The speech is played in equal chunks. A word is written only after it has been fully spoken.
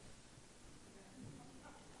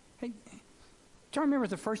Hey, do you remember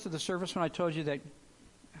the first of the service when I told you that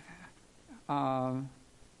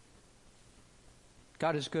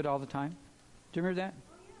God is good all the time? Do you remember that?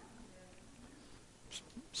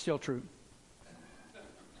 Still true.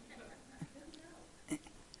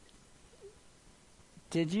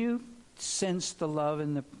 Did you sense the love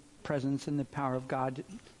and the presence and the power of God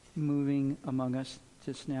moving among us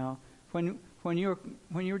just now? When you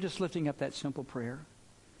were just lifting up that simple prayer,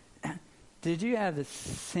 did you have the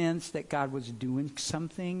sense that God was doing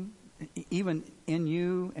something, even in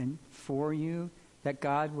you and for you, that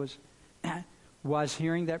God was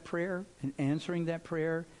hearing that prayer and answering that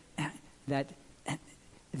prayer,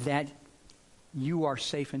 that you are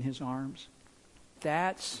safe in His arms?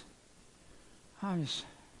 God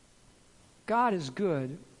is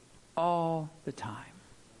good all the time.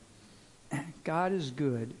 God is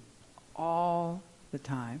good all the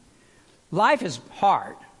time. Life is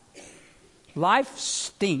hard. Life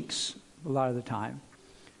stinks a lot of the time.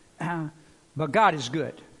 But God is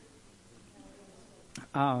good.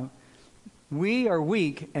 We are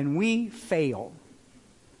weak and we fail.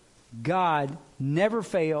 God never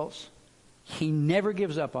fails. He never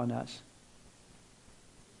gives up on us.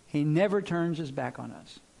 He never turns His back on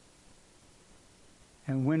us.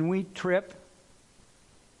 And when we trip,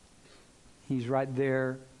 He's right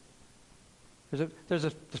there. There's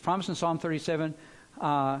a promise in Psalm 37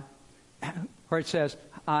 where it says,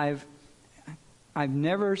 I've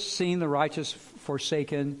never seen the righteous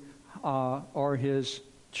forsaken or his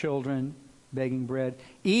children begging bread,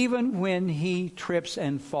 even when he trips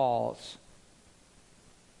and falls.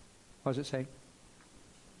 What does it say?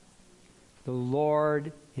 The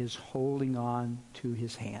Lord is holding on to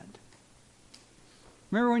His hand.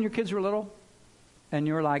 Remember when your kids were little and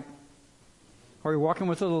you were like, or you're walking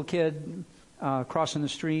with a little kid crossing the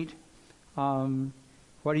street,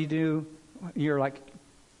 what do? You're like,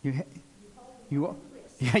 you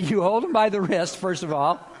hold them by the wrist, first of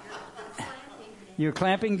all. You're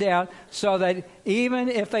clamping down so that even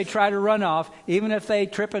if they try to run off, even if they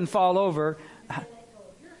trip and fall over,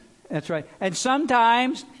 that's right. And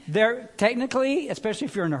sometimes they're technically, especially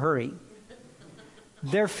if you're in a hurry,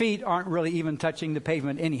 their feet aren't really even touching the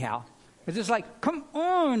pavement anyhow. It's just like, come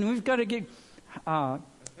on, we've got to get...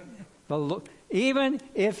 even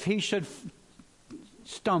if he should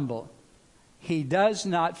stumble, he does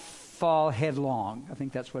not fall headlong. I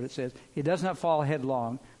think that's what it says. He does not fall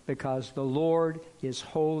headlong because the Lord is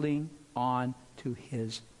holding on to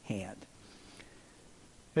His hand.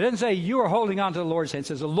 It doesn't say you are holding on to the Lord's hand. It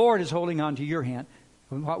says the Lord is holding on to your hand.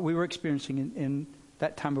 What we were experiencing in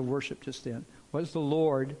that time of worship just then was the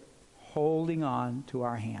Lord holding on to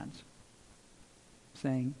our hands,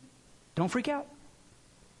 saying, don't freak out.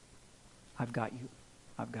 I've got you.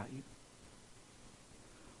 I've got you.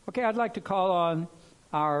 Okay, I'd like to call on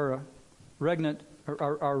our resident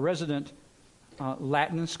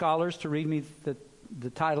Latin scholars to read me the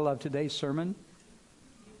title of today's sermon.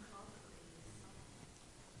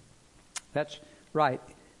 That's right.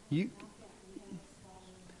 You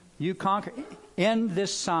conquer. In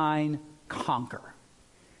this sign, conquer.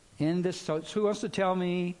 In this. So who wants to tell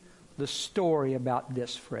me the story about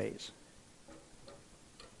this phrase?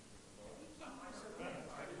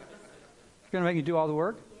 You're going to make me do all the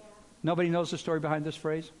work? Nobody knows the story behind this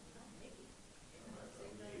phrase?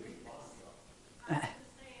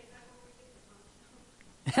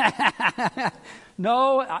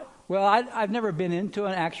 No. I've never been into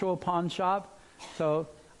an actual pawn shop, so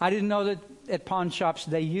I didn't know that at pawn shops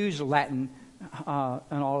they use Latin on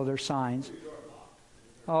all of their signs.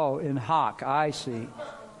 Oh, in hoc, I see.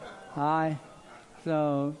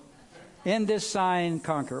 So, in this sign,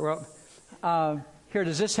 conquer. Well, here,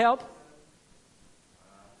 does this help?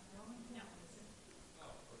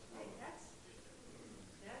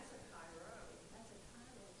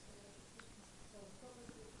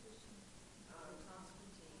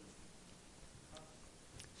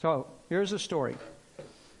 So, here's the story.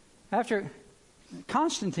 After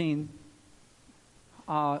Constantine,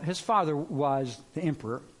 his father was the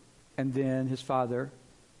emperor, and then his father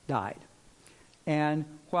died. And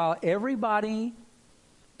while everybody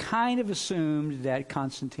kind of assumed that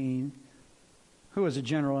Constantine, who was a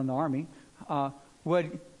general in the army,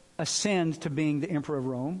 would ascend to being the emperor of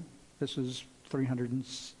Rome, this was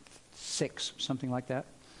 306, something like that.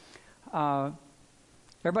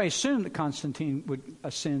 Everybody assumed that Constantine would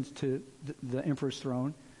ascend to the emperor's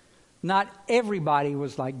throne. Not everybody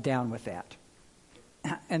was like down with that.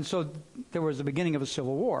 And so there was the beginning of a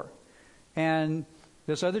civil war. And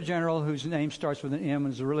this other general whose name starts with an M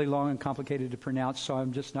and is really long and complicated to pronounce, so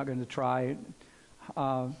I'm just not going to try,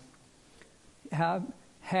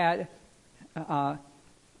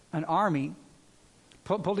 an army,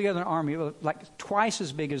 pulled together an army like twice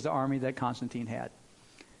as big as the army that Constantine had.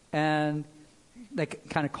 And they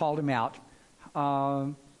kind of called him out.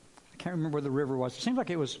 I can't remember where the river was. It seems like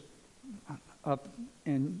it was up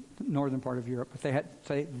in the northern part of Europe,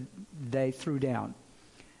 but they threw down.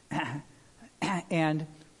 And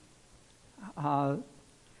a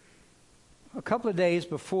couple of days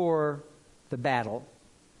before the battle,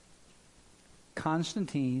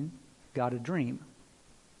 Constantine got a dream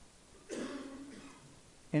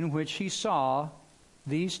in which he saw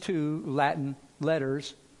these two Latin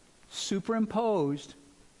letters superimposed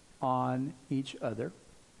on each other.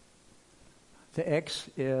 The X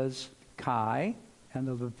is Chi, and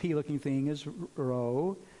the P-looking thing is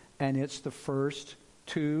Rho, and it's the first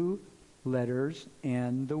two letters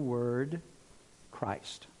in the word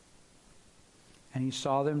Christ. And he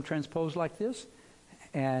saw them transposed like this,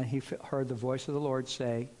 and he heard the voice of the Lord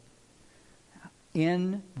say,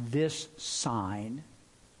 "In this sign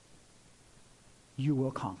you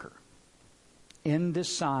will conquer. In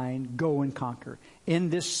this sign, go and conquer. In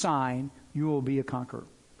this sign, you will be a conqueror."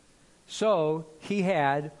 So he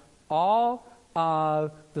had all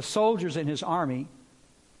the soldiers in his army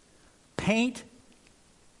paint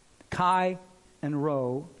Chi and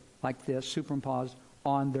Rho like this, superimposed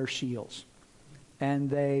on their shields. And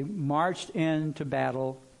they marched into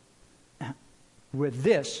battle with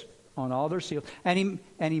this on all their shields. And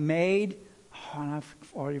he made, I've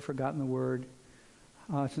already forgotten the word.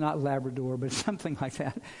 It's not Labrador, but it's something like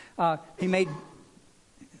that. He made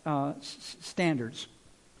standards,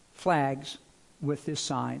 flags with this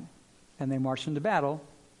sign. And they marched into battle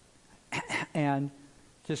and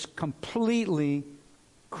just completely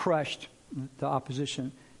crushed the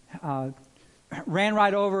opposition. Ran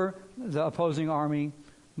right over the opposing army,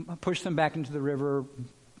 pushed them back into the river.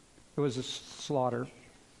 It was a slaughter.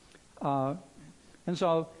 And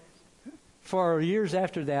so for years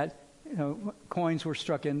after that, coins were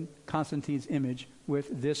struck in Constantine's image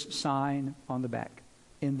with this sign on the back.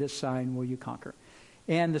 In this sign will you conquer.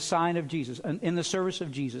 And the sign of Jesus, in the service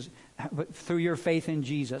of Jesus, through your faith in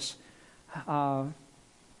Jesus, you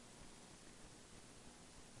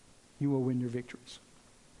will win your victories.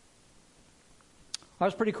 That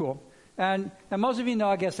was pretty cool. And most of you know,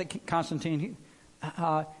 I guess, that Constantine,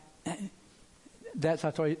 I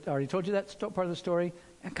already told you that part of the story.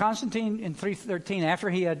 Constantine, in 313, after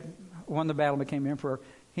he had won the battle and became emperor,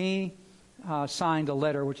 he signed a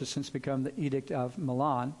letter which has since become the Edict of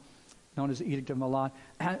Milan, known as the Edict of Milan.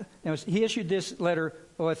 He issued this letter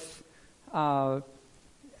with some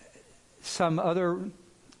other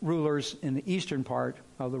rulers in the eastern part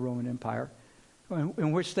of the Roman Empire,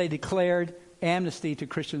 in which they declared amnesty to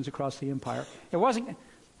Christians across the empire. It wasn't,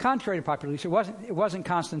 contrary to popular belief, it wasn't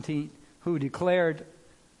Constantine who declared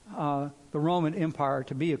the Roman Empire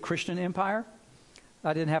to be a Christian empire.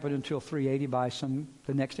 That didn't happen until 380 by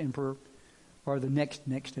the next emperor, or the next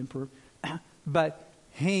emperor. But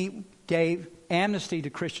he gave amnesty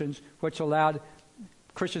to Christians, which allowed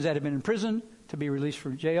Christians that had been in prison to be released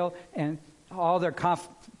from jail, and all their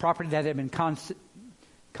property that had been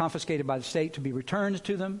confiscated by the state to be returned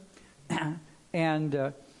to them.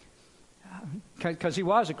 And because he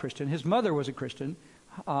was a Christian, his mother was a Christian,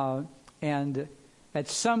 and at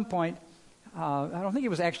some point, I don't think he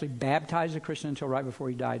was actually baptized a Christian until right before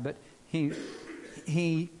he died, but he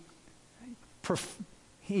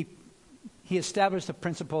established the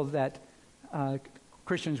principle that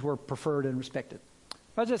Christians were preferred and respected.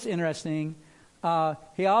 That's just interesting.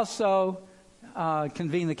 He also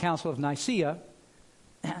convened the Council of Nicaea,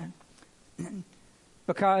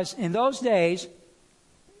 because in those days,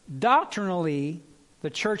 doctrinally, the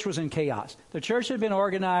church was in chaos. The church had been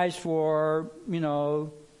organized for,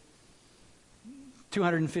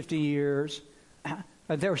 250 years.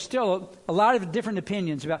 There were still a lot of different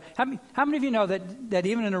opinions about. How many of you know that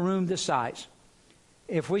even in a room this size,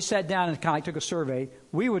 if we sat down and kind of took a survey,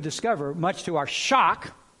 we would discover, much to our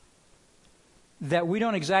shock, that we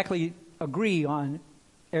don't exactly agree on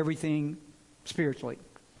everything spiritually.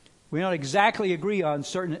 We don't exactly agree on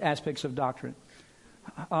certain aspects of doctrine.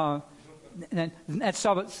 And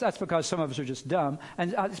that's because some of us are just dumb.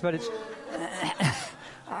 But it's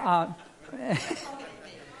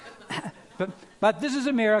but this is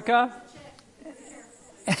America.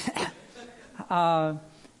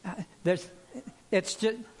 It's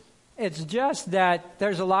just that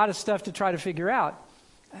there's a lot of stuff to try to figure out,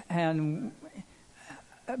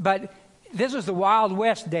 but this was the Wild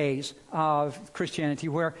West days of Christianity,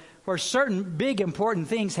 where certain big important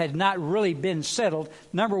things had not really been settled.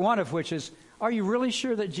 Number one of which is, are you really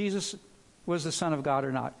sure that Jesus was the Son of God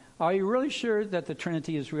or not? Are you really sure that the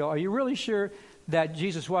Trinity is real? Are you really sure that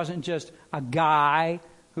Jesus wasn't just a guy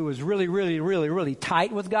who was really, really, really, really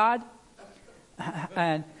tight with God?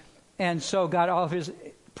 And so got all of his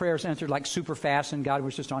prayers answered like super fast, and God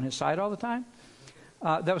was just on his side all the time?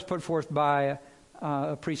 That was put forth by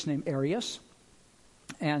a priest named Arius.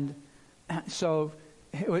 And so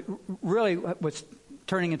it really was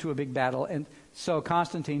turning into a big battle. And so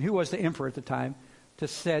Constantine, who was the emperor at the time,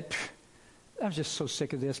 just said, I'm just so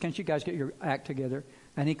sick of this. Can't you guys get your act together?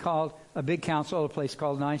 And he called a big council at a place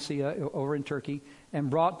called Nicaea over in Turkey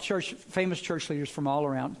and brought famous church leaders from all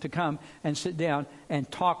around to come and sit down and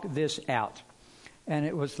talk this out. And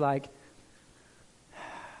it was like,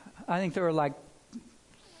 I think there were like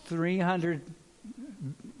 300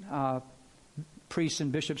 priests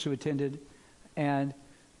and bishops who attended, and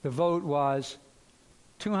the vote was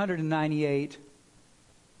 298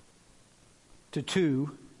 to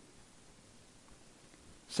 2,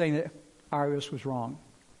 saying that Arius was wrong.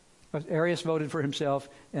 But Arius voted for himself,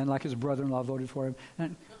 and like his brother-in-law voted for him.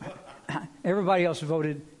 And everybody else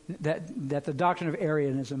voted that the doctrine of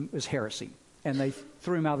Arianism is heresy, and they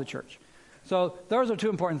threw him out of the church. So those are two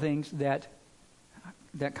important things that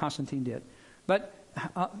Constantine did. But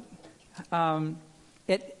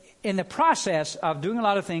in the process of doing a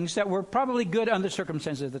lot of things that were probably good under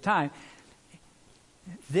circumstances at the time,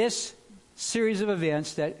 this series of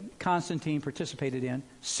events that Constantine participated in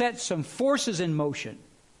set some forces in motion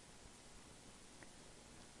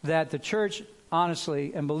that the church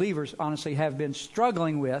honestly and believers honestly have been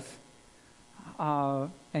struggling with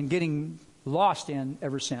and getting lost in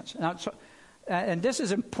ever since. And this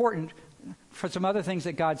is important for some other things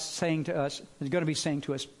that God's saying to us, is going to be saying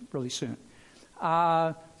to us really soon.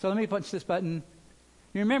 So let me punch this button.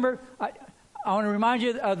 You remember, I want to remind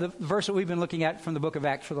you of the verse that we've been looking at from the book of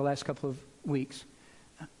Acts for the last couple of weeks.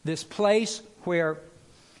 This place where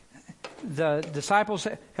the disciples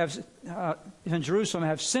in Jerusalem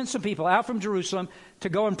have sent some people out from Jerusalem to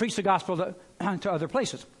go and preach the gospel to other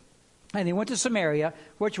places. And they went to Samaria,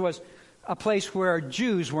 which was a place where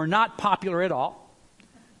Jews were not popular at all.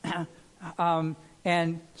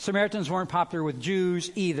 And Samaritans weren't popular with Jews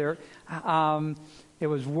either. It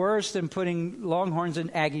was worse than putting Longhorns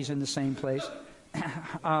and Aggies in the same place.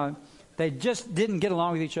 They just didn't get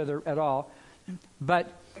along with each other at all.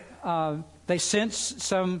 But they sent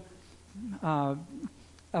some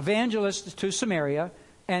evangelists to Samaria,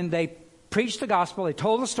 and they preached the gospel. They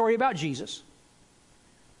told the story about Jesus.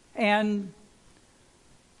 And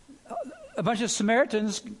a bunch of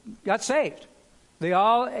Samaritans got saved. They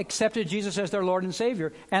all accepted Jesus as their Lord and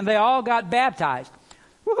Savior, and they all got baptized.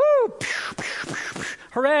 Woohoo!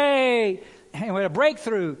 Hooray! And we had a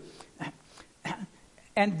breakthrough.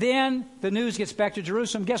 And then the news gets back to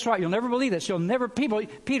Jerusalem. Guess what? You'll never believe this.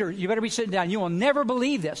 Peter, you better be sitting down. You will never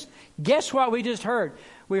believe this. Guess what we just heard?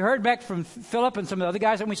 We heard back from Philip and some of the other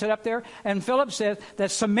guys that we set up there. And Philip says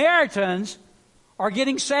that Samaritans are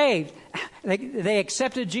getting saved. They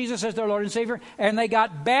accepted Jesus as their Lord and Savior, and they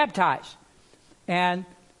got baptized. And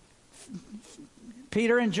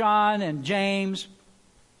Peter and John and James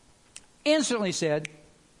instantly said,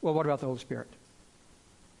 well, what about the Holy Spirit?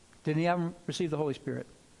 Didn't he ever receive the Holy Spirit?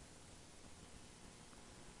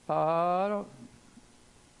 Come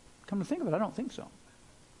to think of it, I don't think so.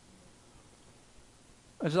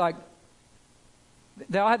 It's like,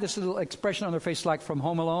 they all had this little expression on their face like from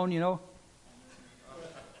Home Alone, you know?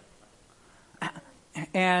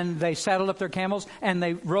 And they saddled up their camels and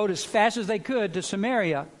they rode as fast as they could to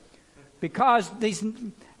Samaria because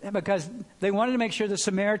they wanted to make sure the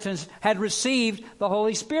Samaritans had received the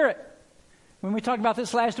Holy Spirit. When we talked about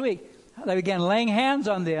this last week, they began laying hands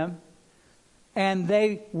on them and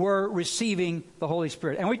they were receiving the Holy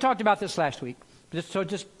Spirit. And we talked about this last week.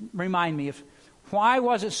 Just remind me, why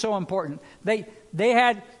was it so important? They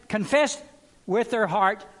had confessed with their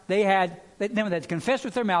heart, they had confessed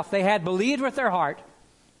with their mouth, they had believed with their heart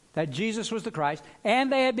that Jesus was the Christ,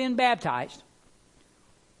 and they had been baptized.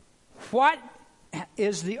 What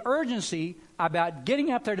is the urgency about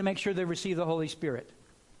getting up there to make sure they receive the Holy Spirit?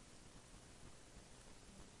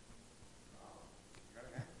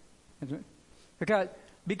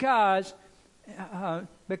 Because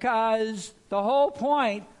the whole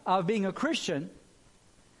point of being a Christian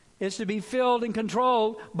is to be filled and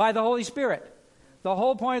controlled by the Holy Spirit. The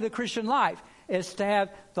whole point of the Christian life is to have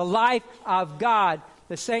the life of God.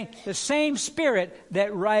 The same Spirit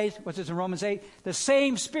that raised, what's this in Romans 8? The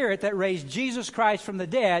same Spirit that raised Jesus Christ from the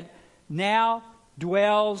dead now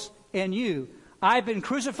dwells in you. I've been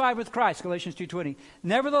crucified with Christ, Galatians 2:20.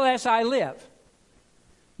 Nevertheless I live.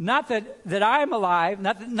 Not that I'm alive,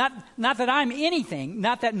 not that I'm anything,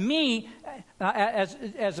 not that me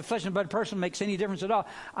as a flesh and blood person makes any difference at all.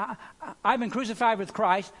 I've been crucified with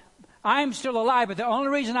Christ. I'm still alive, but the only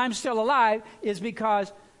reason I'm still alive is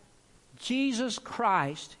because Jesus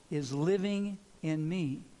Christ is living in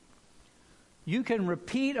me. You can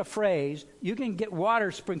repeat a phrase, you can get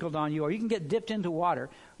water sprinkled on you, or you can get dipped into water.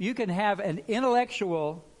 You can have an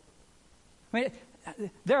intellectual... I mean,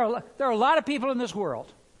 there are a lot of people in this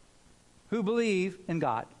world who believe in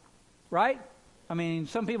God, right? I mean,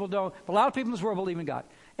 some people don't. But a lot of people in this world believe in God.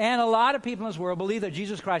 And a lot of people in this world believe that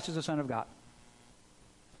Jesus Christ is the Son of God.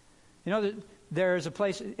 You know, there's a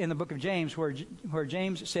place in the book of James where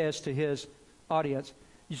James says to his audience,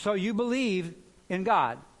 so you believe in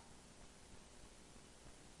God.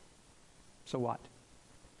 So what?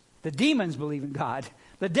 The demons believe in God.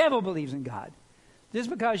 The devil believes in God. Just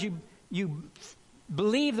because you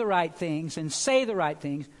believe the right things and say the right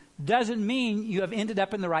things doesn't mean you have ended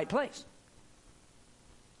up in the right place.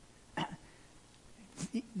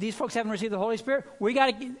 These folks haven't received the Holy Spirit. We've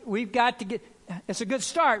got to get. It's a good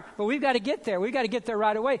start, but we've got to get there. We've got to get there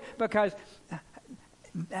right away, because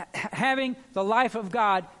having the life of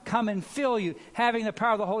God come and fill you, having the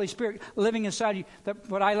power of the Holy Spirit living inside you,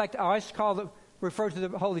 what I always refer to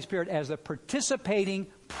the Holy Spirit as the participating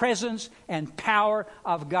presence and power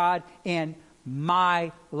of God in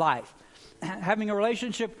my life. Having a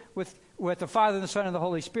relationship with the Father, the Son, and the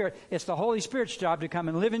Holy Spirit, it's the Holy Spirit's job to come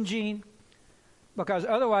and live in Gene, because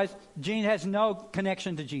otherwise Gene has no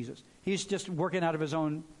connection to Jesus. He's just working out of his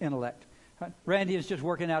own intellect. Randy is just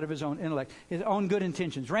working out of his own intellect, his own good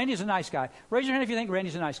intentions. Randy's a nice guy. Raise your hand if you think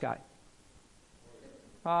Randy's a nice guy.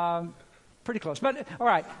 Pretty close, but all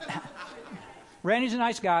right. Randy's a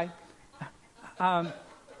nice guy.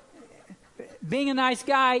 Being a nice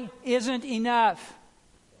guy isn't enough.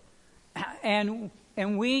 And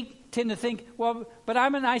we tend to think, well, but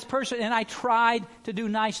I'm a nice person, and I tried to do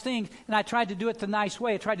nice things, and I tried to do it the nice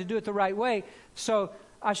way. I tried to do it the right way. So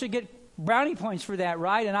I should get brownie points for that,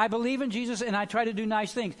 right? And I believe in Jesus, and I try to do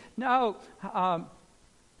nice things. No,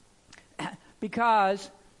 because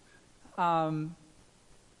what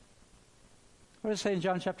does it say in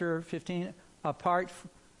John chapter 15?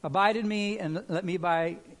 Abide in me, and let me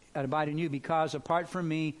abide in you, because apart from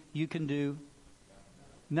me, you can do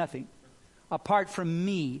nothing. Apart from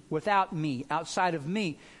me, without me, outside of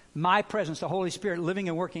me, my presence, the Holy Spirit living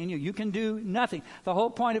and working in you, you can do nothing. The whole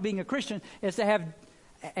point of being a Christian is to have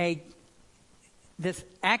this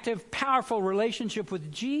active, powerful relationship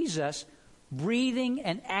with Jesus, breathing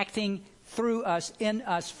and acting through us, in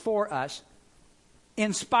us, for us,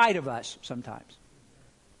 in spite of us sometimes.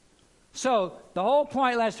 So the whole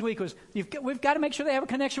point last week was we've got to make sure they have a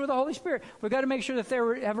connection with the Holy Spirit. We've got to make sure that they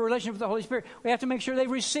have a relationship with the Holy Spirit. We have to make sure they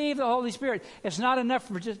receive the Holy Spirit. It's not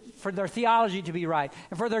enough for their theology to be right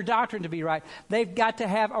and for their doctrine to be right. They've got to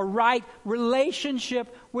have a right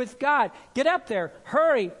relationship with God. Get up there.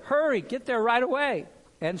 Hurry. Get there right away.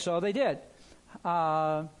 And so they did.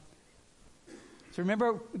 So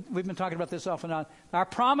remember, we've been talking about this off and on. Our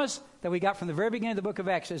promise that we got from the very beginning of the book of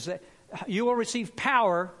Acts is that you will receive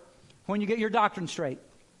power when you get your doctrine straight.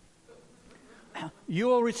 You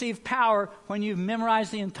will receive power when you've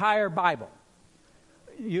memorized the entire Bible.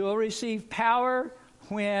 You will receive power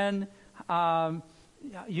when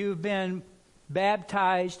you've been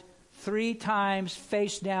baptized 3 times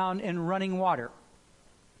face down in running water.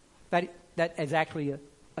 That is actually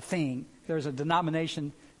a thing. There's a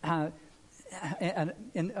denomination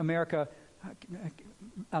in America,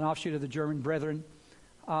 an offshoot of the German Brethren,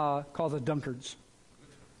 called the Dunkards.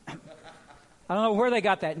 I don't know where they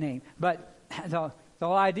got that name, but the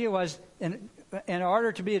whole idea was in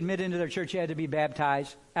order to be admitted into their church, you had to be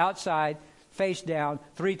baptized outside, face down,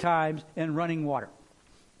 3 times in running water,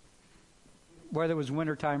 whether it was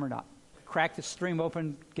winter time or not. Crack the stream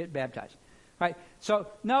open, get baptized. Right? So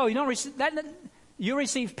no, you don't receive that. You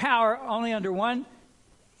receive power only under one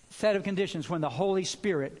set of conditions: when the Holy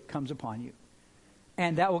Spirit comes upon you.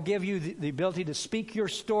 And that will give you the ability to speak your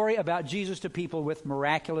story about Jesus to people with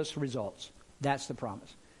miraculous results. That's the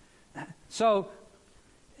promise. So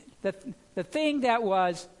the thing that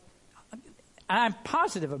was, I'm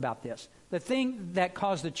positive about this, the thing that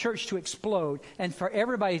caused the church to explode and for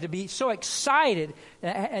everybody to be so excited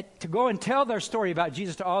to go and tell their story about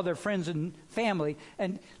Jesus to all their friends and family,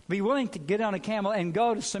 and be willing to get on a camel and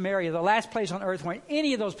go to Samaria, the last place on earth where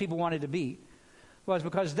any of those people wanted to be, was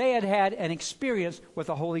because they had had an experience with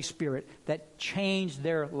the Holy Spirit that changed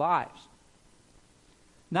their lives.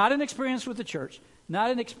 Not an experience with the church.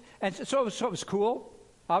 And so it was cool.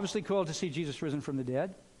 Obviously cool to see Jesus risen from the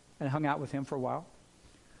dead and hung out with him for a while.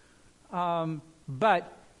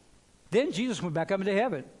 But Then Jesus went back up into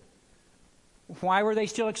heaven. Why were they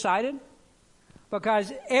still excited?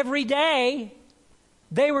 Because every day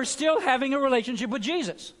they were still having a relationship with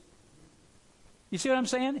Jesus. You see what I'm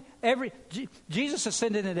saying? Jesus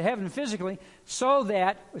ascended into heaven physically so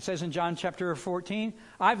that, it says in John chapter 14,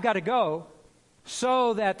 I've got to go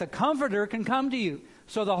so that the Comforter can come to you,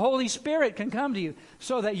 so the Holy Spirit can come to you,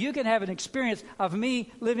 so that you can have an experience of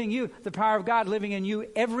me living you, the power of God living in you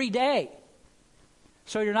every day.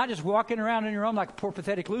 So you're not just walking around on your own like a poor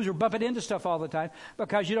pathetic loser, bumping into stuff all the time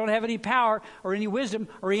because you don't have any power or any wisdom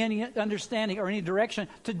or any understanding or any direction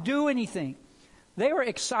to do anything. They were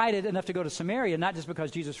excited enough to go to Samaria, not just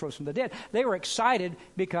because Jesus rose from the dead. They were excited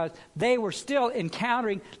because they were still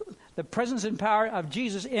encountering the presence and power of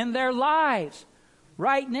Jesus in their lives.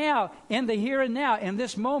 Right now, in the here and now, in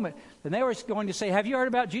this moment. And they were going to say, have you heard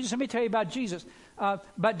about Jesus? Let me tell you about Jesus.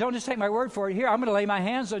 But don't just take my word for it. Here, I'm going to lay my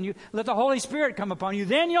hands on you. Let the Holy Spirit come upon you.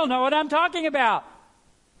 Then you'll know what I'm talking about.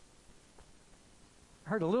 I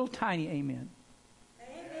heard a little tiny amen.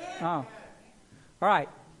 Amen. Oh. All right.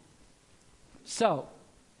 So,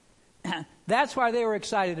 that's why they were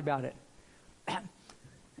excited about it.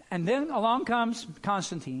 And then along comes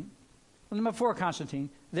Constantine. And before Constantine,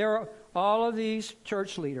 there were all of these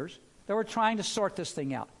church leaders that were trying to sort this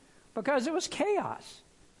thing out because it was chaos.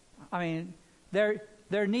 I mean, there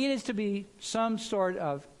needed to be some sort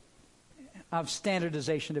of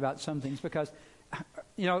standardization about some things because,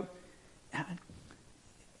 you know,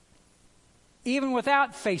 even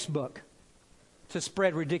without Facebook to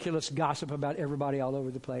spread ridiculous gossip about everybody all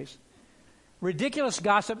over the place, ridiculous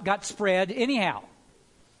gossip got spread anyhow.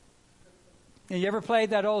 And you ever played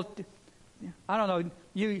that old, I don't know,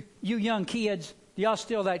 you young kids, do y'all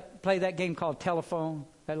still play that game called telephone?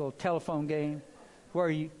 That little telephone game where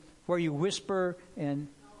you whisper and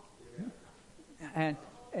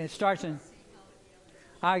it starts in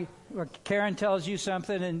Karen tells you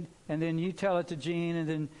something and then you tell it to Jean and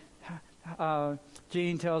then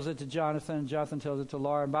Jean tells it to Jonathan and Jonathan tells it to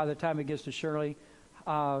Laura, and by the time it gets to Shirley,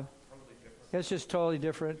 it's just totally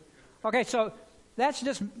different. Okay, so that's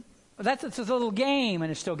a little game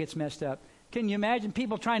and it still gets messed up. Can you imagine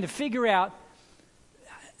people trying to figure out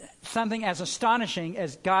something as astonishing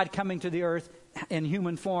as God coming to the earth in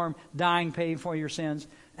human form, dying, paying for your sins,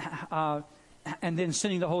 and then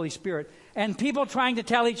sending the Holy Spirit, and people trying to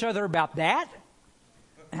tell each other about that?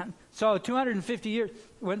 So 250 years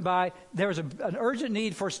went by. There was an urgent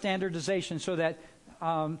need for standardization so that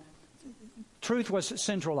truth was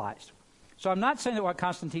centralized. So I'm not saying that what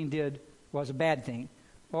Constantine did was a bad thing,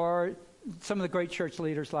 or some of the great church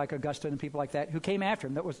leaders like Augustine and people like that who came after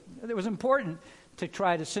him. It was important to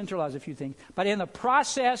try to centralize a few things. But in the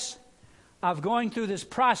process of going through this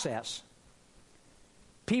process,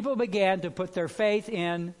 people began to put their faith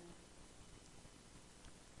in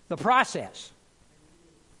the process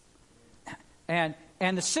and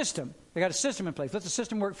the system. They got a system in place. Let the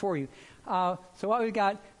system work for you. So what we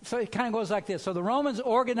got, so it kind of goes like this. So the Romans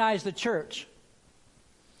organized the church.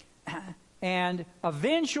 And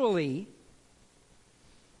eventually,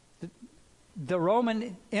 the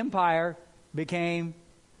Roman Empire became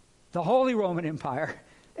the Holy Roman Empire.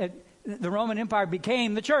 The Roman Empire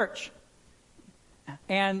became the church.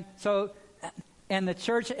 And the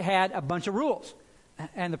church had a bunch of rules.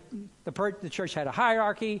 And the church had a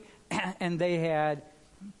hierarchy, and they had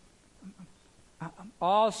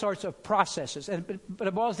all sorts of processes. But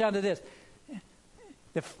it boils down to this.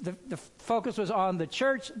 The focus was on the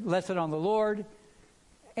church, less than on the Lord.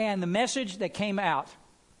 And the message that came out,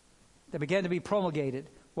 that began to be promulgated,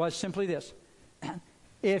 was simply this.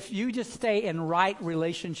 If you just stay in right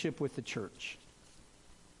relationship with the church,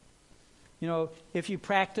 you know, if you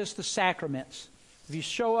practice the sacraments, if you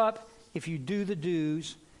show up, if you do the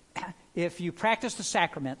dues, if you practice the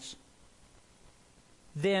sacraments,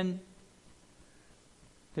 then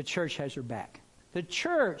the church has your back. The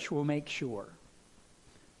church will make sure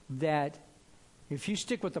that if you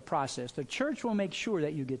stick with the process, the church will make sure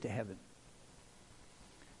that you get to heaven.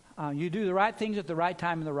 You do the right things at the right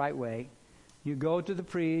time in the right way. You go to the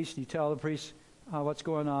priest, you tell the priest what's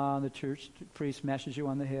going on. The priest mashes you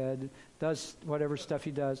on the head, does whatever stuff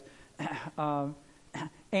he does.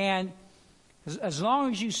 And as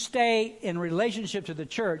long as you stay in relationship to the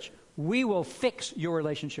church, we will fix your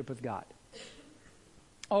relationship with God.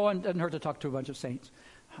 Oh, and it doesn't hurt to talk to a bunch of saints.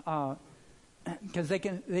 Because they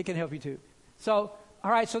can help you too. So,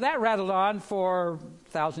 all right, so that rattled on for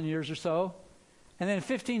 1,000 years or so. And then in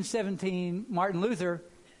 1517, Martin Luther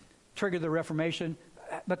triggered the Reformation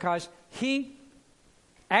because he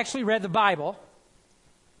actually read the Bible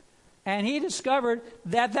and he discovered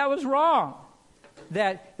that was wrong.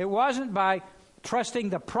 That it wasn't by trusting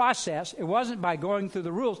the process. It wasn't by going through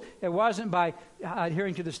the rules. It wasn't by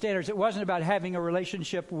adhering to the standards. It wasn't about having a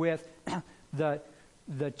relationship with the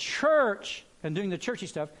church and doing the churchy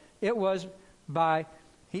stuff. It was by,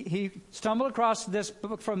 he stumbled across this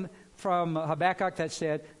book from Habakkuk that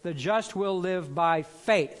said, the just will live by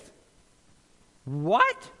faith.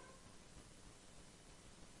 What?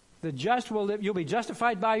 The just will live, you'll be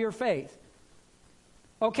justified by your faith.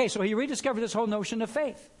 Okay, so he rediscovered this whole notion of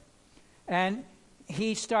faith. And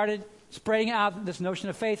he started spreading out this notion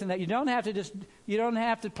of faith, and that you don't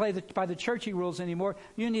have to play by the churchy rules anymore.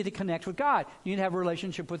 You need to connect with God. You need to have a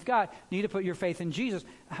relationship with God. You need to put your faith in Jesus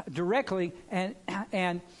directly and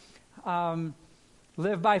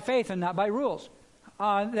live by faith and not by rules.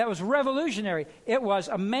 That was revolutionary. It was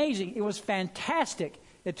amazing. It was fantastic.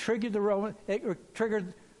 It triggered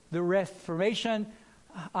the Reformation,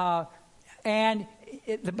 but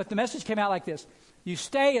the message came out like this. You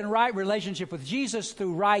stay in right relationship with Jesus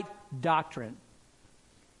through right doctrine.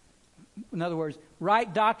 In other words,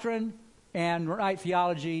 right doctrine and right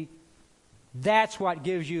theology, that's what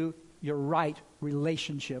gives you your right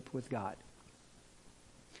relationship with God.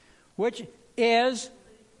 Which is,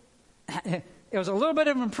 it was a little bit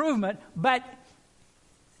of improvement, but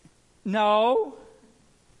no.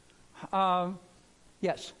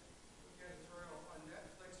 Yes.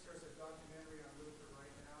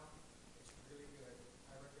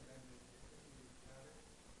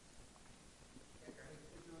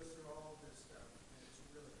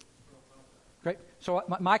 Great. So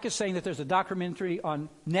Mike is saying that there's a documentary on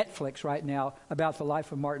Netflix right now about the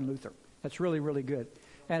life of Martin Luther. That's really, really good.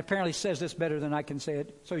 And apparently says this better than I can say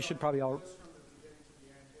it, so you should probably all...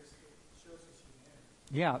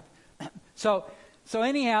 Yeah. So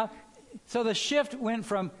anyhow, so the shift went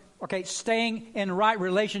from, staying in right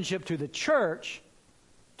relationship to the church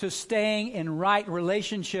to staying in right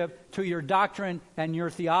relationship to your doctrine and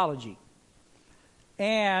your theology.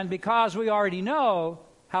 And because we already know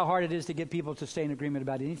how hard it is to get people to stay in agreement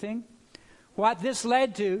about anything, what this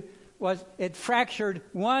led to was it fractured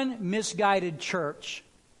one misguided church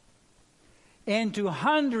into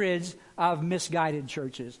hundreds of misguided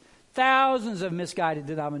churches, thousands of misguided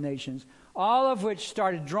denominations, all of which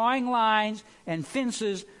started drawing lines and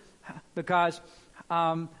fences because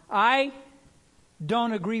I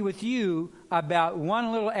don't agree with you about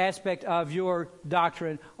one little aspect of your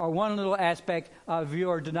doctrine or one little aspect of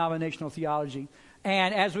your denominational theology.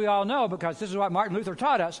 And as we all know, because this is what Martin Luther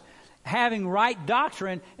taught us, having right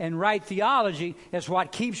doctrine and right theology is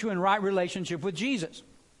what keeps you in right relationship with Jesus.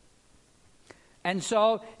 And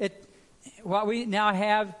so what we now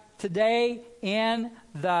have today in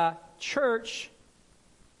the church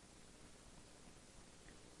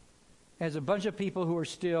is a bunch of people who are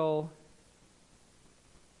still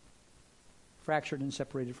fractured and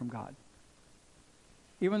separated from God.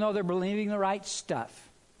 Even though they're believing the right stuff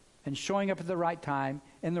and showing up at the right time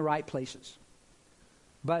in the right places.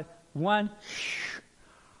 But one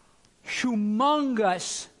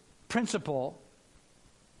humongous principle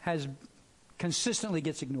consistently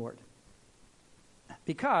gets ignored.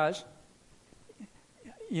 Because,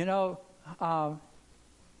 go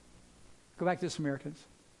back to the Samaritans.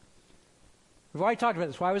 We've already talked about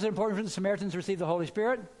this. Why was it important for the Samaritans to receive the Holy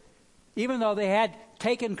Spirit? Even though they had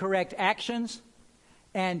taken correct actions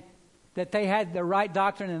and that they had the right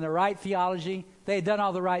doctrine and the right theology, they had done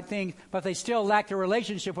all the right things, but they still lacked a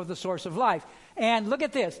relationship with the source of life. And look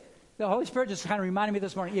at this. The Holy Spirit just kind of reminded me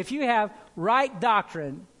this morning. If you have right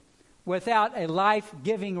doctrine without a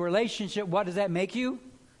life-giving relationship, what does that make you?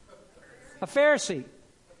 A Pharisee.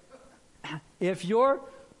 If your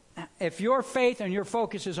faith and your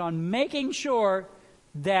focus is on making sure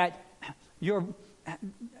that you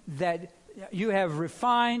have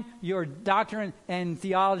refined your doctrine and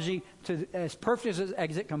theology to as perfect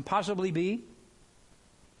as it can possibly be,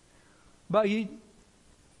 but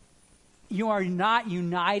you are not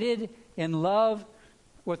united in love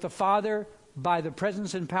with the Father by the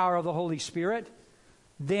presence and power of the Holy Spirit,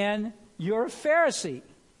 then you're a Pharisee.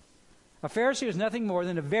 A Pharisee is nothing more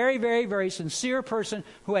than a very, very, very sincere person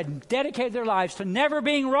who had dedicated their lives to never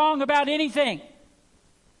being wrong about anything.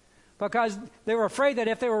 Because they were afraid that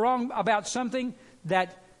if they were wrong about something,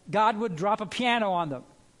 that God would drop a piano on them.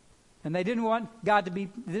 And they didn't want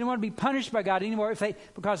to be punished by God anymore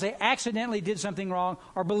because they accidentally did something wrong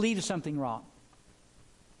or believed something wrong.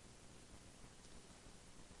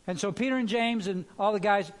 And so Peter and James and all the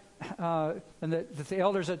guys and the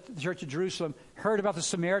elders at the Church of Jerusalem heard about the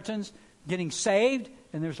Samaritans getting saved,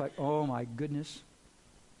 and they was like, oh my goodness,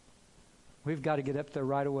 we've got to get up there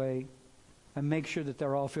right away and make sure that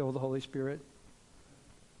they're all filled with the Holy Spirit.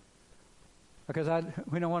 Because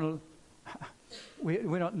we don't want to We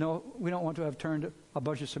don't know. We don't want to have turned a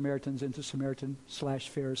bunch of Samaritans into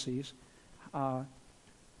Samaritan/Pharisees.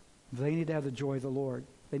 They need to have the joy of the Lord.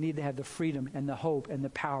 They need to have the freedom and the hope and the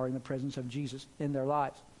power and the presence of Jesus in their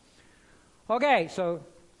lives. Okay, so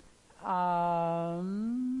I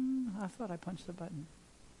thought I punched the button.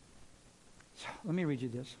 So let me read you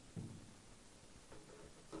this.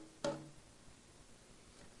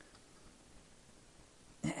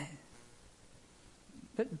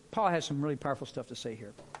 Paul has some really powerful stuff to say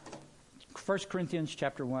here. 1 Corinthians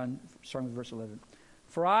chapter 1, starting with verse 11.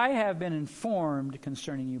 For I have been informed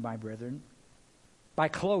concerning you, my brethren, by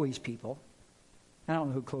Chloe's people. I don't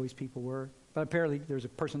know who Chloe's people were, but apparently there's a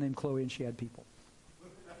person named Chloe and she had people.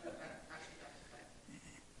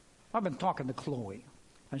 I've been talking to Chloe,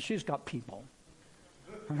 and she's got people.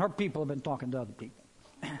 And her people have been talking to other people.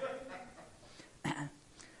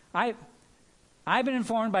 I've been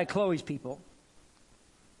informed by Chloe's people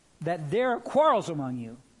that there are quarrels among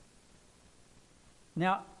you.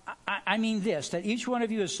 Now, I mean this, that each one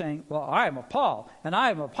of you is saying, well, I am of Paul, and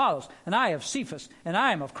I am of Apollos, and I of Cephas, and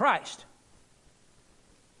I am of Christ.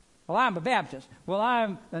 Well, I'm a Baptist. Well,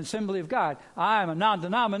 I'm an Assembly of God. I'm a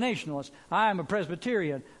non-denominationalist. I'm a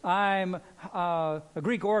Presbyterian. I'm a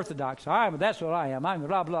Greek Orthodox. That's what I am. I'm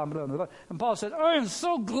blah, blah, blah, blah. And Paul said, I am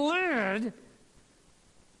so glad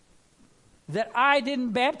that I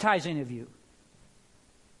didn't baptize any of you.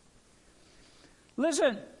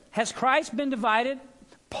 Listen, has Christ been divided?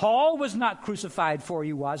 Paul was not crucified for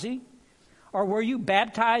you, was he? Or were you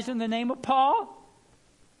baptized in the name of Paul?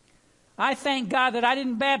 I thank God that I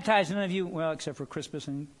didn't baptize none of you, well, except for Crispus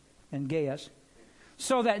and Gaius,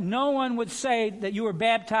 so that no one would say that you were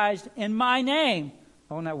baptized in my name.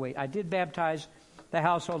 Oh, no, wait. I did baptize the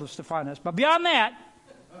household of Stephanas. But beyond that,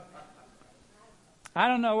 I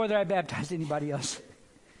don't know whether I baptized anybody else.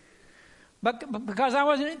 But because I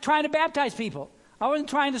wasn't trying to baptize people. I wasn't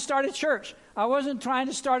trying to start a church. I wasn't trying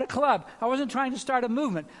to start a club. I wasn't trying to start a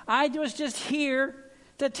movement. I was just here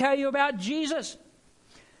to tell you about Jesus.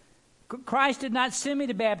 Christ did not send me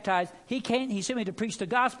to baptize. He sent me to preach the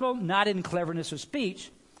gospel, not in cleverness of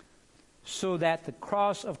speech, so that the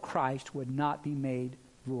cross of Christ would not be made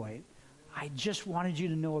void. I just wanted you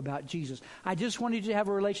to know about Jesus. I just wanted you to have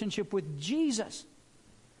a relationship with Jesus.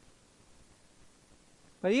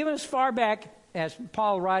 But even as far back as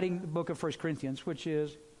Paul writing the book of 1 Corinthians, which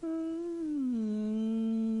is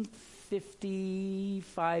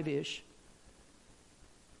 55-ish,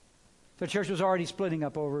 the church was already splitting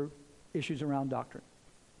up over issues around doctrine.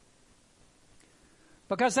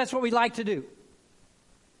 Because that's what we like to do.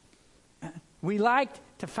 We like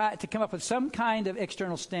to come up with some kind of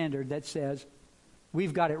external standard that says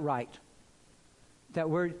we've got it right.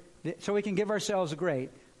 So we can give ourselves a grade.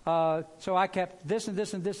 So I kept this and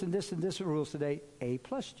this and this and this and this rules today. A+,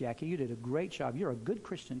 Jackie, you did a great job. You're a good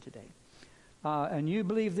Christian today. And you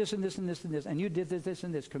believe this and this and this and this, and you did this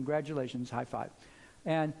and this. Congratulations, high five.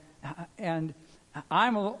 And I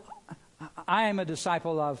am a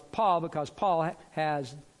disciple of Paul because Paul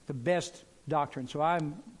has the best doctrine. So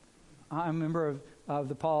I'm a member of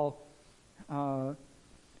the Paul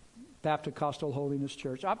Baptist Costal Holiness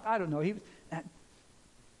Church. I don't know.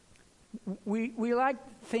 We like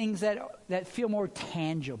things that feel more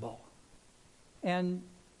tangible. And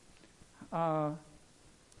Paul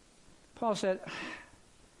said,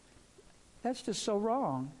 that's just so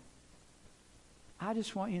wrong. I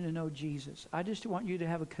just want you to know Jesus. I just want you to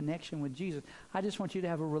have a connection with Jesus. I just want you to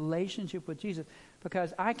have a relationship with Jesus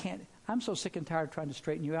because I'm so sick and tired of trying to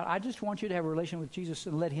straighten you out. I just want you to have a relationship with Jesus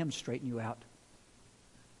and let him straighten you out.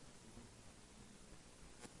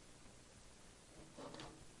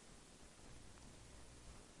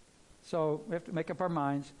 So we have to make up our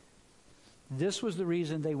minds. This was the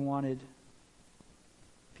reason they wanted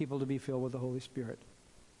people to be filled with the Holy Spirit.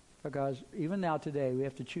 Because even now today, we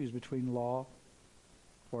have to choose between law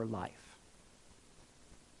or life.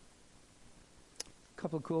 A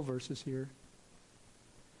couple of cool verses here.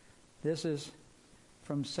 This is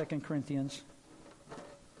from 2 Corinthians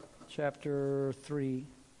chapter 3.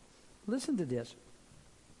 Listen to this.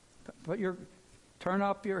 Turn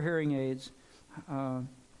up your hearing aids.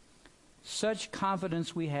 Such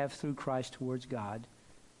confidence we have through Christ towards God,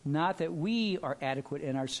 not that we are adequate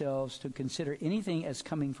in ourselves to consider anything as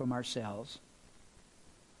coming from ourselves,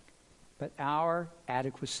 but our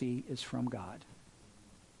adequacy is from God.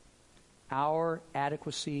 Our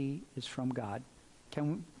adequacy is from God.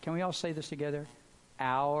 Can we all say this together?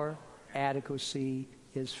 Our adequacy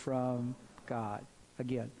is from God.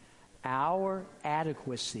 Again, our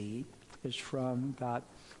adequacy is from God.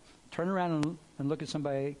 Turn around and look at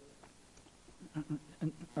somebody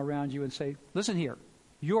around you and say, listen here.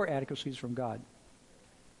 Your adequacy is from God.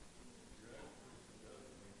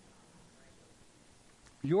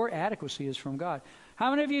 Your adequacy is from God.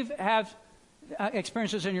 How many of you have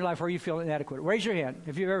experiences in your life where you feel inadequate? Raise your hand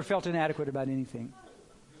if you've ever felt inadequate about anything.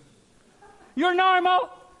 You're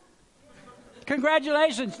normal.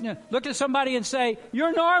 Congratulations. Look at somebody and say,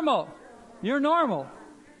 you're normal. You're normal.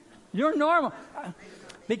 You're normal.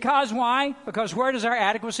 Because why? Because where does our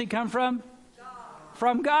adequacy come from?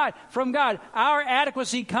 From God. From God. Our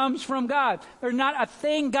adequacy comes from God. There's not a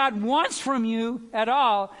thing God wants from you at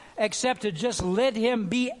all except to just let Him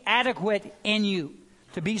be adequate in you,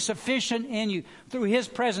 to be sufficient in you through His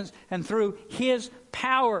presence and through His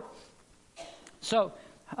power. So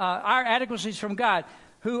our adequacy is from God,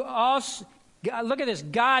 who also, look at this,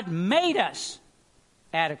 God made us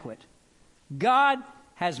adequate. God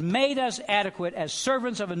has made us adequate as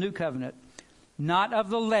servants of a new covenant, not of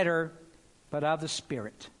the letter, but of the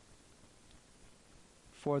Spirit.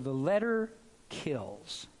 For the letter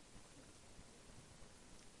kills,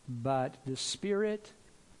 but the Spirit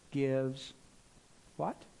gives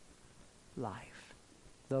what? Life.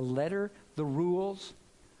 The letter, the rules,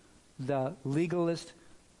 the legalist,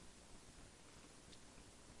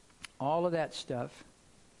 all of that stuff,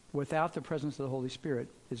 without the presence of the Holy Spirit,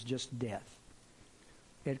 is just death.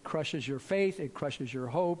 It crushes your faith. It crushes your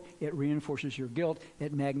hope. It reinforces your guilt.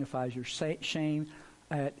 It magnifies your shame.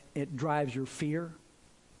 It drives your fear.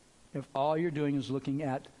 If all you're doing is looking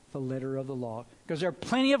at the letter of the law. Because there are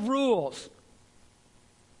plenty of rules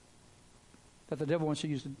that the devil wants to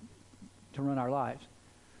use to run our lives.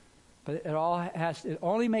 But it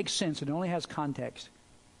only makes sense. It only has context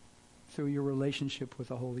through your relationship with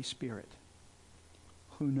the Holy Spirit,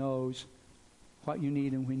 who knows what you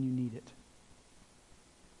need and when you need it.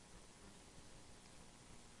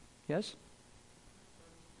 Yes?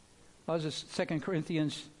 This is 2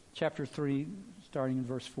 Corinthians chapter 3, starting in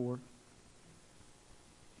verse 4.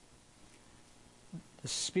 The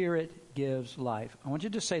Spirit gives life. I want you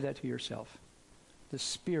to say that to yourself. The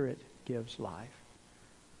Spirit gives life.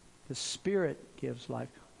 The Spirit gives life.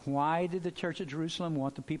 Why did the church at Jerusalem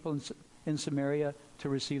want the people in Samaria to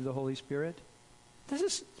receive the Holy Spirit? This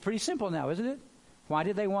is pretty simple now, isn't it? Why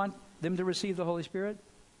did they want them to receive the Holy Spirit?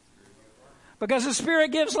 Because the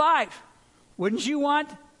Spirit gives life. Wouldn't you want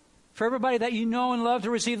for everybody that you know and love to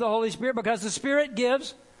receive the Holy Spirit? Because the Spirit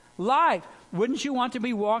gives life. Wouldn't you want to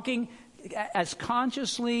be walking as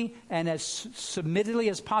consciously and as submittedly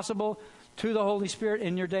as possible to the Holy Spirit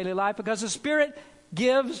in your daily life? Because the Spirit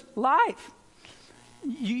gives life.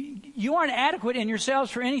 You aren't adequate in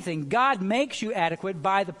yourselves for anything. God makes you adequate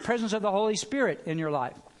by the presence of the Holy Spirit in your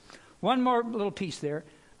life. One more little piece there,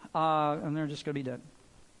 and they're just going to be done.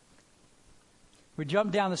 We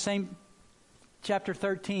jump down the same chapter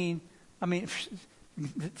 4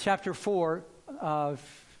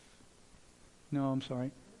 of... No, I'm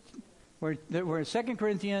sorry. We're in 2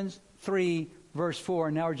 Corinthians 3, verse 4,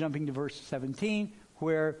 and now we're jumping to verse 17,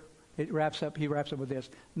 where he wraps up with this.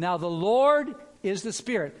 Now the Lord is the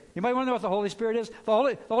Spirit. Anybody want to know what the Holy Spirit is?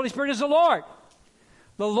 The Holy Spirit is the Lord.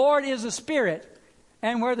 The Lord is the Spirit.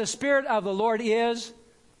 And where the Spirit of the Lord is,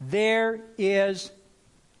 there is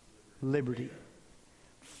liberty.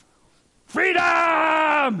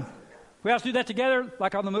 Freedom! We have to do that together,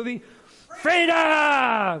 like on the movie.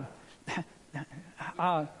 Freedom!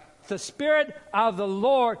 The Spirit of the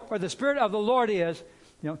Lord, where the Spirit of the Lord is,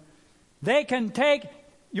 they can take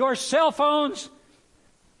your cell phones,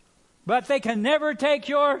 but they can never take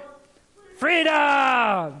your freedom.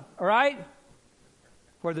 All right?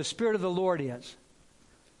 Where the Spirit of the Lord is,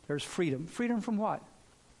 there's freedom. Freedom from what?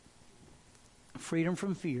 Freedom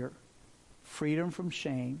from fear. Freedom from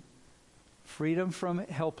shame. Freedom from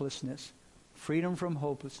helplessness. Freedom from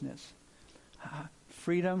hopelessness.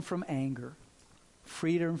 Freedom from anger.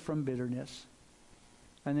 Freedom from bitterness.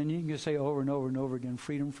 And then you can just say over and over and over again,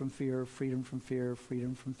 freedom from fear, freedom from fear,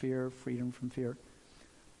 freedom from fear, freedom from fear.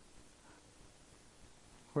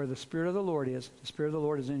 Where the Spirit of the Lord is, the Spirit of the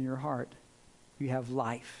Lord is in your heart. You have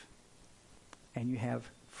life. And you have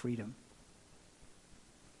freedom.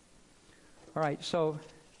 All right, so,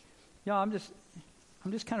 I'm just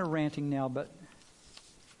kind of ranting now, but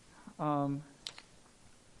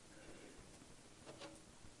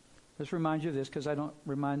let's remind you of this, because I haven't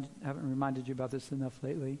reminded you about this enough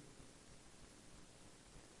lately.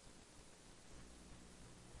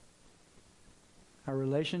 Our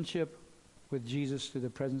relationship with Jesus through the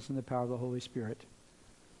presence and the power of the Holy Spirit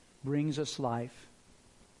brings us life,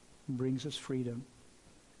 brings us freedom.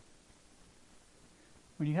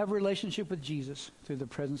 When you have a relationship with Jesus through the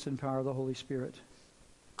presence and power of the Holy Spirit,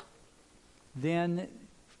 then,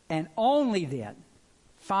 and only then,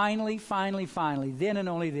 finally, then and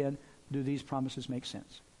only then, do these promises make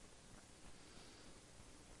sense.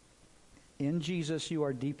 In Jesus, you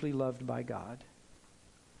are deeply loved by God.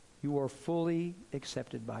 You are fully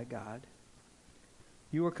accepted by God.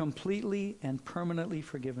 You are completely and permanently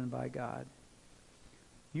forgiven by God.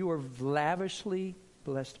 You are lavishly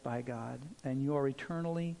blessed by God, and you are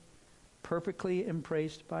eternally, perfectly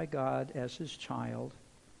embraced by God as His child,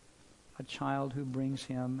 a child who brings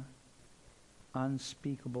Him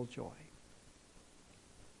unspeakable joy.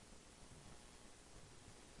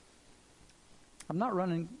 I'm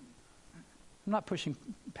not pushing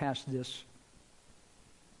past this.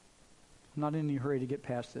 I'm not in any hurry to get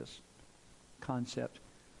past this concept,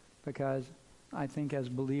 because I think as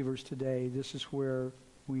believers today, this is where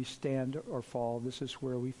we stand or fall. This is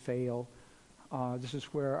where we fail. This is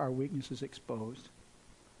where our weakness is exposed.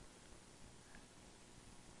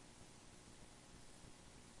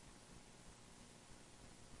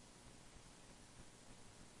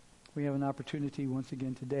 We have an opportunity once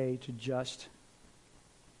again today to just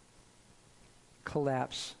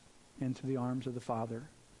collapse into the arms of the Father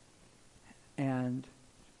and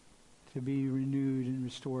to be renewed and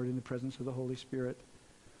restored in the presence of the Holy Spirit.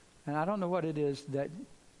 And I don't know what it is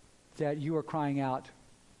that you are crying out.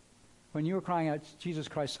 When you were crying out, Jesus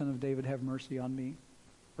Christ, Son of David, have mercy on me,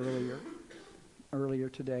 earlier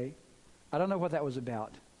today. I don't know what that was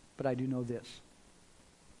about, but I do know this.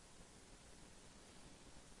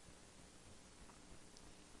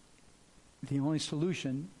 The only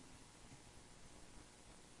solution,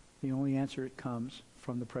 the only answer, it comes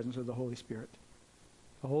from the presence of the Holy Spirit.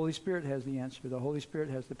 The Holy Spirit has the answer. The Holy Spirit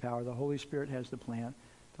has the power. The Holy Spirit has the plan.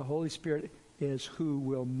 The Holy Spirit is who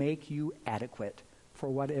will make you adequate for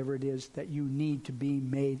whatever it is that you need to be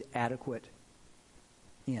made adequate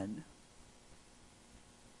in.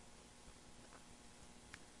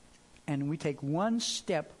 And we take one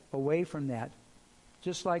step away from that,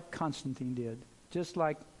 just like Constantine did, just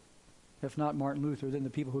like, if not Martin Luther, then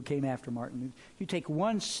the people who came after Martin. You take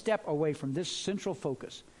one step away from this central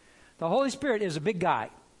focus. The Holy Spirit is a big guy.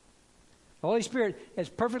 The Holy Spirit is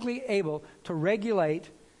perfectly able to regulate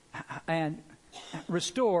and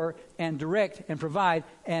restore and direct and provide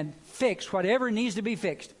and fix whatever needs to be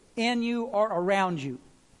fixed in you or around you.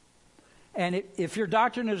 And if your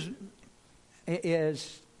doctrine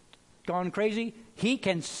is gone crazy, He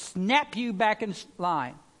can snap you back in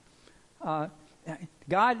line.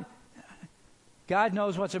 God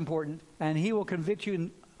knows what's important, and He will convict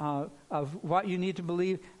you of what you need to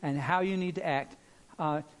believe and how you need to act.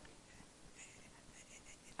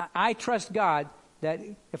 I trust God that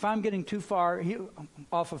if I'm getting too far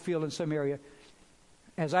off a field in some area,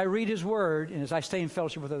 as I read His Word and as I stay in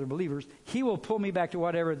fellowship with other believers, He will pull me back to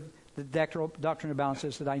whatever the doctrine of balance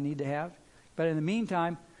is that I need to have. But in the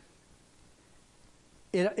meantime,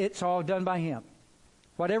 it's all done by Him.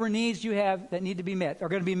 Whatever needs you have that need to be met are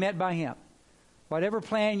going to be met by Him. Whatever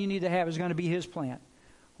plan you need to have is going to be His plan.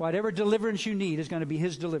 Whatever deliverance you need is going to be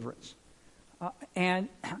His deliverance. And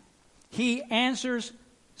He answers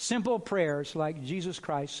simple prayers like, Jesus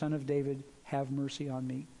Christ, Son of David, have mercy on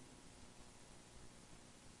me.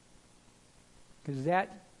 Because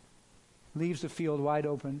that leaves the field wide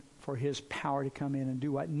open for His power to come in and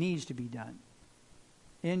do what needs to be done.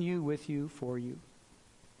 In you, with you, for you.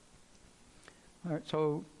 All right,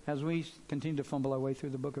 so as we continue to fumble our way through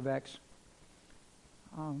the book of Acts,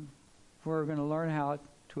 we're going to learn how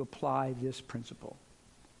to apply this principle.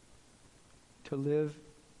 To live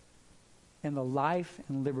in the life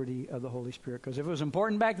and liberty of the Holy Spirit. Because if it was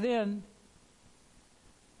important back then,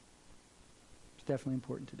 it's definitely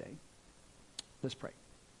important today. Let's pray.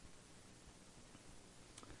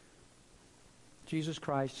 Jesus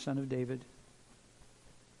Christ, Son of David,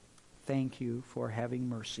 thank you for having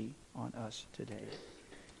mercy on us today.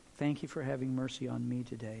 Thank you for having mercy on me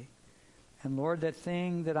today. And Lord, that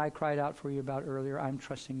thing that I cried out for you about earlier, I'm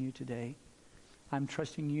trusting you today. I'm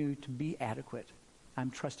trusting you to be adequate. I'm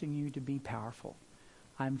trusting you to be powerful.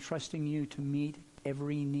 I'm trusting you to meet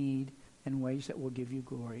every need in ways that will give you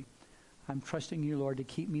glory. I'm trusting you, Lord, to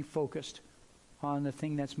keep me focused on the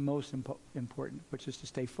thing that's most important, which is to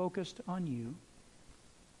stay focused on you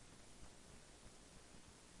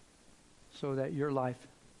so that your life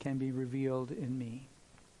can be revealed in me.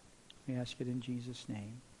 We ask it in Jesus'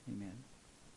 name. Amen.